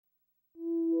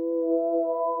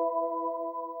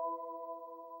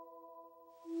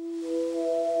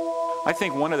I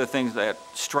think one of the things that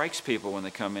strikes people when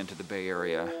they come into the Bay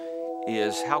Area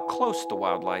is how close the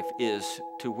wildlife is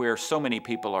to where so many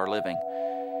people are living.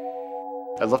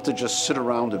 I love to just sit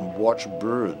around and watch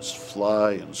birds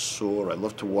fly and soar. I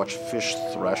love to watch fish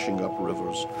thrashing up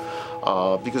rivers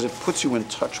because it puts you in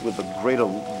touch with the greater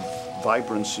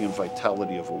vibrancy and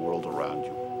vitality of a world around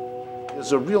you.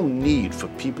 There's a real need for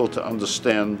people to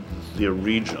understand their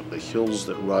region, the hills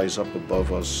that rise up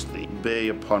above us, the bay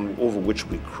over which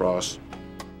we cross.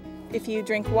 If you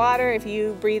drink water, if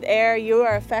you breathe air, you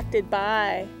are affected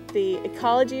by the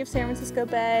ecology of San Francisco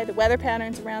Bay, the weather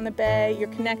patterns around the bay. You're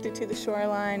connected to the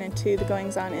shoreline and to the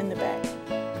goings-on in the bay.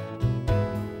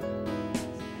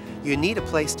 You need a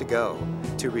place to go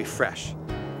to refresh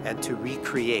and to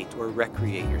recreate or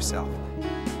recreate yourself.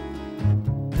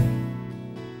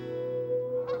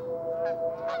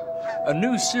 A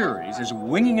new series is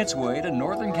winging its way to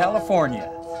Northern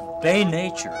California, Bay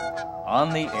Nature on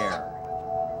the Air.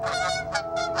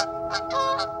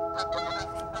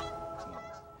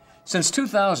 Since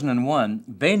 2001,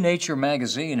 Bay Nature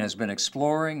magazine has been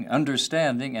exploring,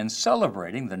 understanding, and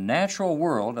celebrating the natural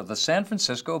world of the San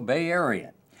Francisco Bay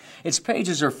Area. Its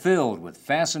pages are filled with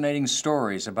fascinating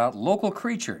stories about local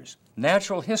creatures,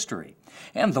 natural history,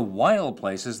 and the wild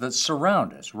places that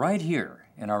surround us right here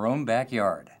in our own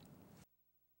backyard.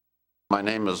 My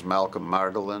name is Malcolm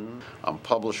Margolin. I'm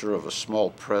publisher of a small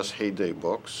press, Heyday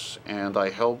Books, and I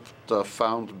helped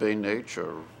found Bay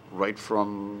Nature right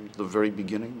from the very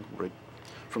beginning, right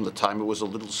from the time it was a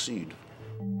little seed.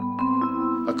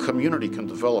 A community can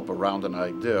develop around an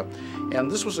idea, and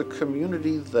this was a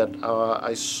community that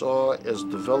I saw as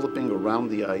developing around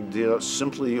the idea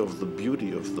simply of the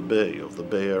beauty of the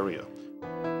Bay Area.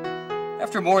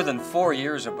 After more than 4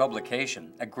 years of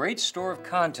publication, a great store of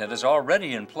content is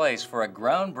already in place for a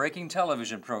groundbreaking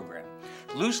television program,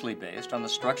 loosely based on the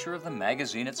structure of the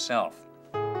magazine itself.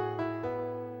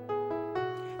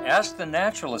 Ask the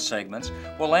Naturalist segments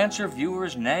will answer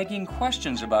viewers' nagging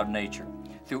questions about nature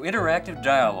through interactive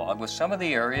dialogue with some of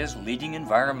the area's leading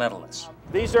environmentalists.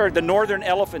 These are the northern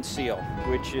elephant seal,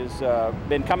 which has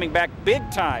been coming back big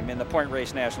time in the Point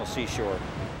Reyes National Seashore.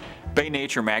 Bay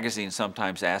Nature magazine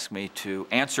sometimes asks me to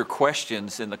answer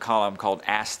questions in the column called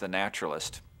Ask the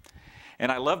Naturalist.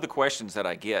 And I love the questions that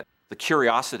I get, the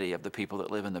curiosity of the people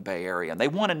that live in the Bay Area. And they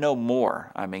want to know more.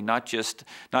 I mean, not just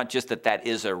that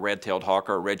is a red-tailed hawk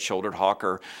or a red-shouldered hawk,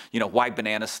 or, why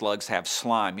banana slugs have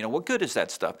slime. What good is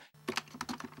that stuff?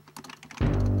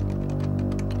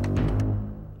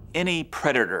 Any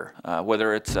predator,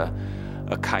 whether it's a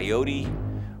coyote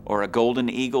or a golden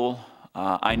eagle,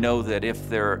 I know that if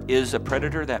there is a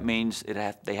predator, that means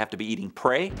they have to be eating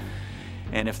prey.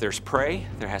 And if there's prey,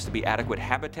 there has to be adequate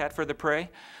habitat for the prey.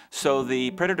 So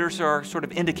the predators are sort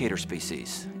of indicator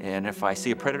species. And if I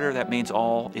see a predator, that means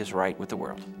all is right with the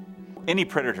world. Any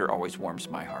predator always warms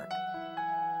my heart.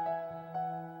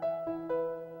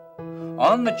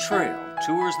 On the Trail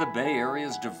tours the Bay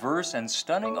Area's diverse and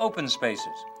stunning open spaces,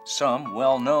 some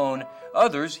well-known,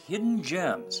 others hidden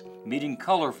gems, meeting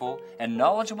colorful and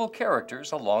knowledgeable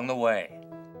characters along the way.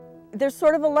 There's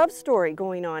sort of a love story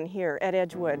going on here at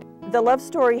Edgewood. The love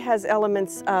story has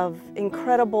elements of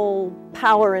incredible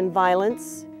power and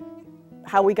violence,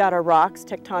 how we got our rocks,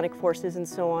 tectonic forces, and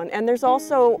so on. And there's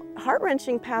also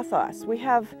heart-wrenching pathos. We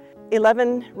have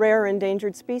 11 rare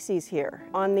endangered species here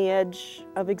on the edge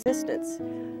of existence.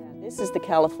 This is the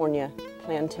California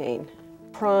plantain,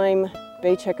 prime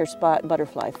bay checker spot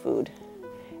butterfly food.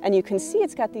 And you can see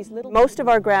it's got these little... Most of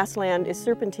our grassland is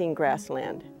serpentine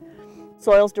grassland.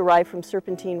 Soils derived from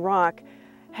serpentine rock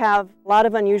have a lot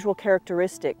of unusual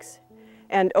characteristics.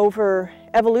 And over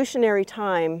evolutionary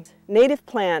time, native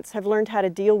plants have learned how to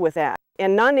deal with that.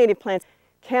 And non-native plants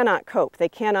cannot cope. They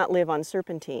cannot live on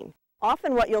serpentine.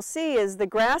 Often what you'll see is the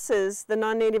grasses, the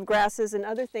non-native grasses and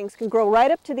other things can grow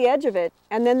right up to the edge of it,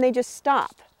 and then they just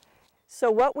stop. So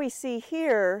what we see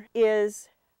here is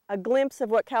a glimpse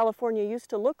of what California used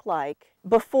to look like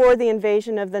before the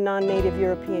invasion of the non-native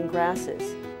European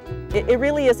grasses. It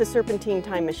really is a serpentine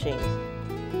time machine.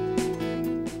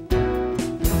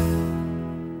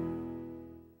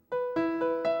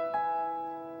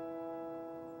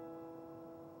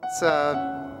 It's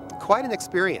quite an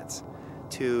experience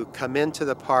to come into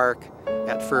the park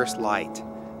at first light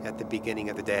at the beginning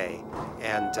of the day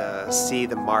and see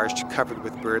the marsh covered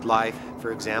with bird life.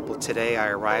 For example, today I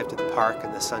arrived at the park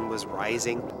and the sun was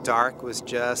rising. Dark was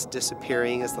just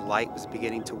disappearing as the light was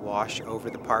beginning to wash over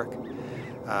the park.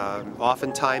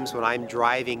 Oftentimes when I'm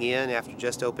driving in after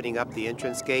just opening up the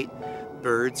entrance gate,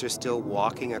 birds are still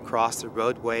walking across the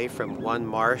roadway from one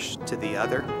marsh to the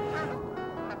other.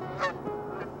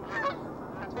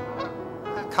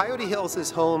 Coyote Hills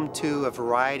is home to a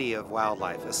variety of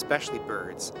wildlife, especially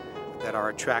birds, that are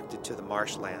attracted to the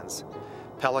marshlands.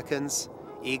 Pelicans,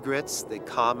 egrets, the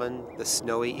common, the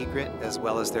snowy egret, as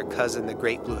well as their cousin, the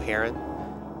great blue heron.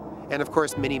 And of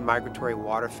course, many migratory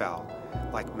waterfowl,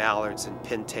 like mallards and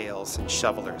pintails and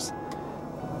shovelers.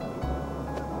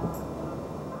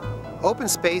 Open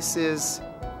space is,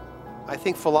 I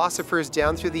think philosophers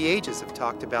down through the ages have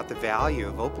talked about the value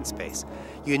of open space.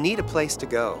 You need a place to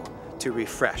go to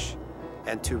refresh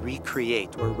and to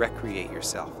recreate or recreate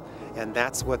yourself. And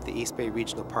that's what the East Bay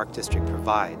Regional Park District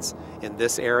provides. In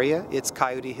this area, it's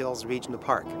Coyote Hills Regional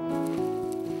Park.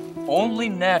 Only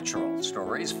Natural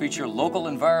stories feature local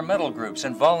environmental groups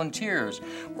and volunteers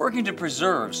working to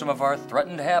preserve some of our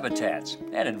threatened habitats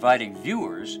and inviting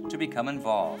viewers to become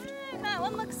involved. That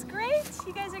one looks great.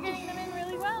 You guys are getting them in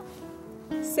really well.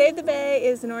 Save the Bay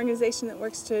is an organization that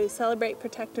works to celebrate,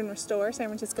 protect, and restore San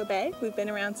Francisco Bay. We've been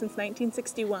around since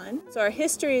 1961. So our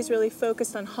history is really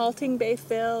focused on halting bay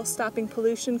fill, stopping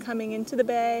pollution coming into the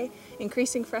bay,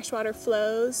 increasing freshwater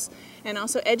flows, and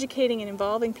also educating and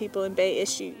involving people in bay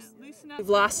issues. We've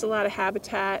lost a lot of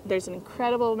habitat. There's an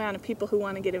incredible amount of people who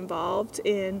want to get involved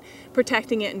in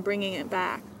protecting it and bringing it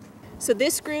back. So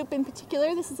this group in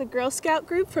particular, this is a Girl Scout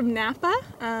group from Napa.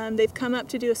 They've come up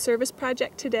to do a service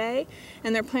project today,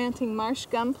 and they're planting marsh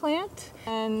gum plant.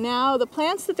 And now the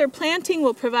plants that they're planting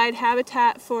will provide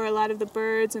habitat for a lot of the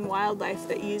birds and wildlife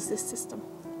that use this system.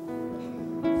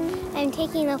 I'm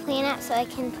taking the plant out so I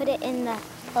can put it in the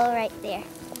hole right there.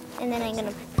 And then I'm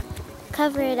going to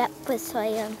cover it up with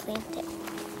soil and plant it.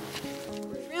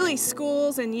 Really,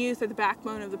 schools and youth are the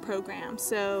backbone of the program.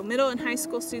 So middle and high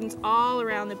school students all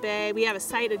around the Bay. We have a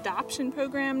site adoption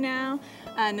program now.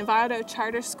 Novato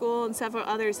Charter School and several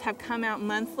others have come out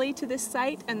monthly to this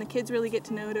site, and the kids really get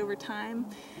to know it over time.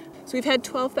 So we've had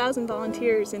 12,000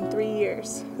 volunteers in 3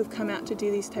 years who've come out to do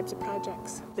these types of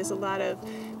projects. There's a lot of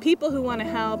people who want to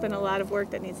help and a lot of work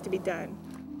that needs to be done.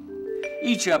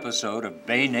 Each episode of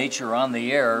Bay Nature on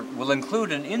the Air will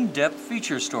include an in-depth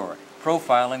feature story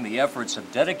profiling the efforts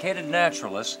of dedicated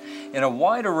naturalists in a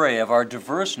wide array of our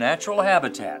diverse natural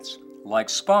habitats, like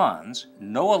Spawn's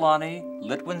Noelani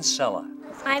Litwinsella.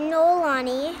 I'm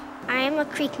Noelani. I am a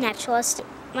creek naturalist.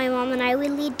 My mom and I, we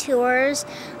lead tours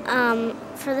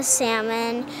for the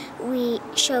salmon. We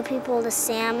show people the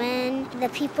salmon. The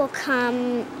people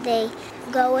come, they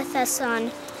go with us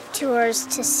on tours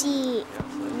to see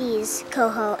these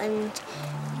coho and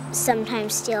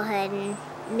sometimes steelhead and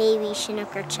maybe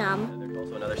Chinook or chum. There's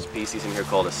also another species in here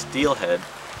called a steelhead,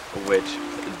 which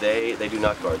they do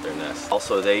not guard their nest.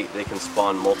 Also, they can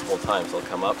spawn multiple times. They'll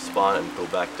come up, spawn, and go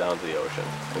back down to the ocean,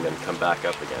 and then come back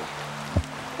up again.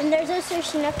 And there's also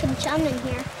Chinook and chum in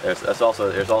here. There's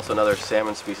also another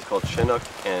salmon species called Chinook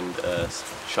and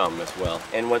chum as well.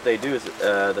 And what they do is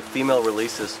the female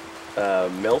releases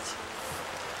milt.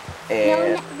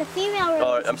 And no, the female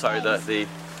releases oh, I'm sorry,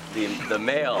 the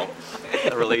male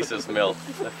releases milk.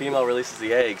 The female releases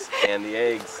the eggs, and the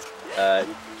eggs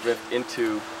drift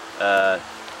into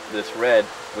this red,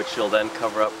 which she'll then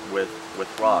cover up with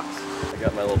rocks. I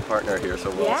got my little partner here,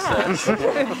 so we'll set.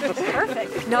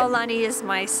 Perfect. Noelani is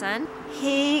my son.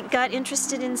 He got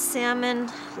interested in salmon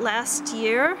last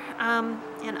year,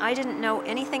 and I didn't know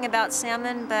anything about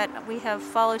salmon, but we have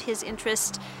followed his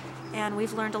interest, and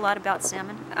we've learned a lot about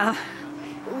salmon.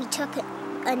 We took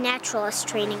a naturalist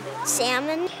training.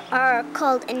 Salmon are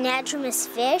called anadromous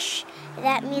fish.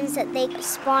 That means that they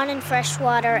spawn in fresh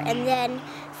water, and then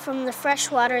from the fresh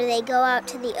water they go out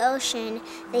to the ocean.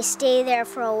 They stay there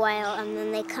for a while, and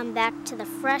then they come back to the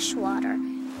fresh water.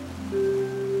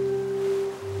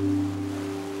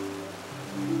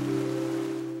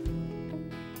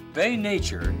 Bay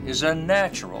Nature is a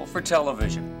natural for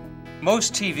television.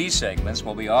 Most TV segments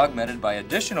will be augmented by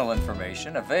additional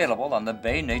information available on the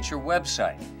Bay Nature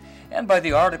website and by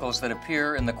the articles that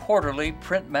appear in the quarterly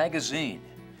print magazine.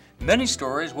 Many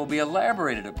stories will be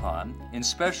elaborated upon in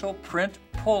special print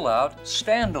pull-out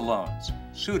standalones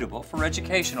suitable for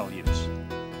educational use.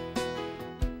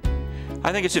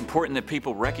 I think it's important that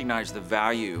people recognize the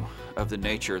value of the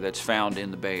nature that's found in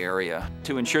the Bay Area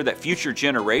to ensure that future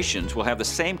generations will have the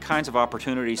same kinds of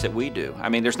opportunities that we do. I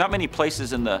mean, there's not many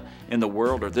places in the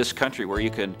world or this country where you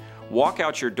can walk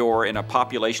out your door in a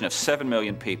population of 7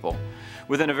 million people.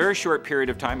 Within a very short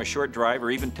period of time, a short drive, or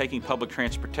even taking public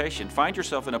transportation, find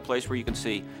yourself in a place where you can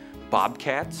see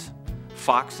bobcats,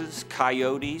 foxes,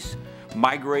 coyotes,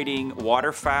 migrating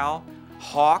waterfowl,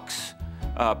 hawks,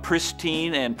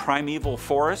 pristine and primeval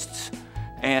forests,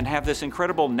 and have this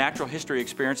incredible natural history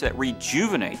experience that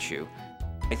rejuvenates you.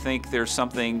 I think there's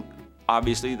something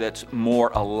obviously that's more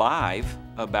alive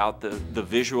about the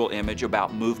visual image,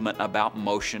 about movement, about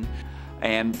motion.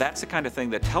 And that's the kind of thing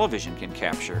that television can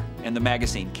capture and the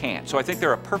magazine can't. So I think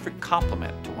they're a perfect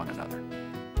complement to one another.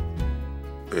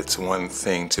 It's one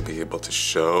thing to be able to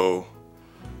show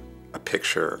a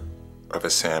picture of a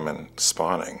salmon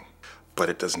spawning, but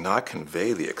it does not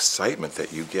convey the excitement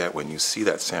that you get when you see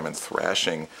that salmon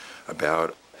thrashing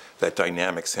about, that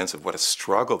dynamic sense of what a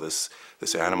struggle this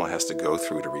animal has to go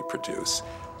through to reproduce.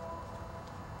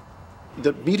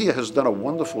 The media has done a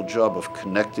wonderful job of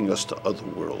connecting us to other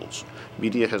worlds.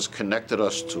 Media has connected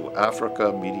us to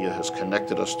Africa, media has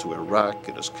connected us to Iraq,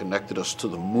 it has connected us to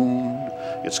the moon,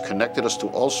 it's connected us to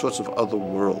all sorts of other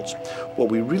worlds. What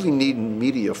we really need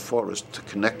media for is to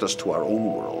connect us to our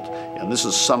own world. And this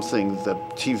is something that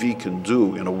TV can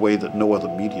do in a way that no other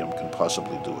medium can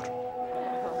possibly do it.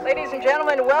 Ladies and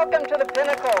gentlemen, welcome to the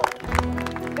pinnacle.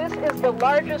 This is the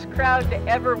largest crowd to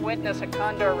ever witness a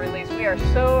condor release. We are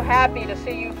so happy to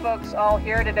see you folks all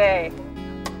here today.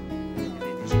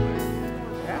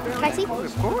 Can I see?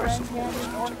 Of course.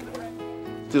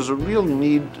 There's a real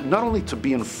need not only to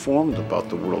be informed about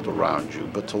the world around you,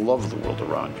 but to love the world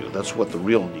around you. That's what the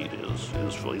real need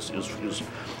is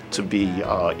to be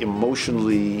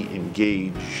emotionally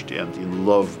engaged and in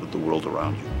love with the world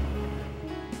around you.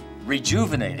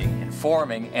 Rejuvenating,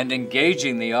 informing, and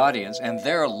engaging the audience and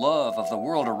their love of the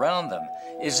world around them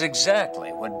is exactly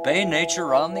what Bay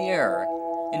Nature on the Air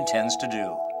intends to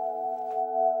do.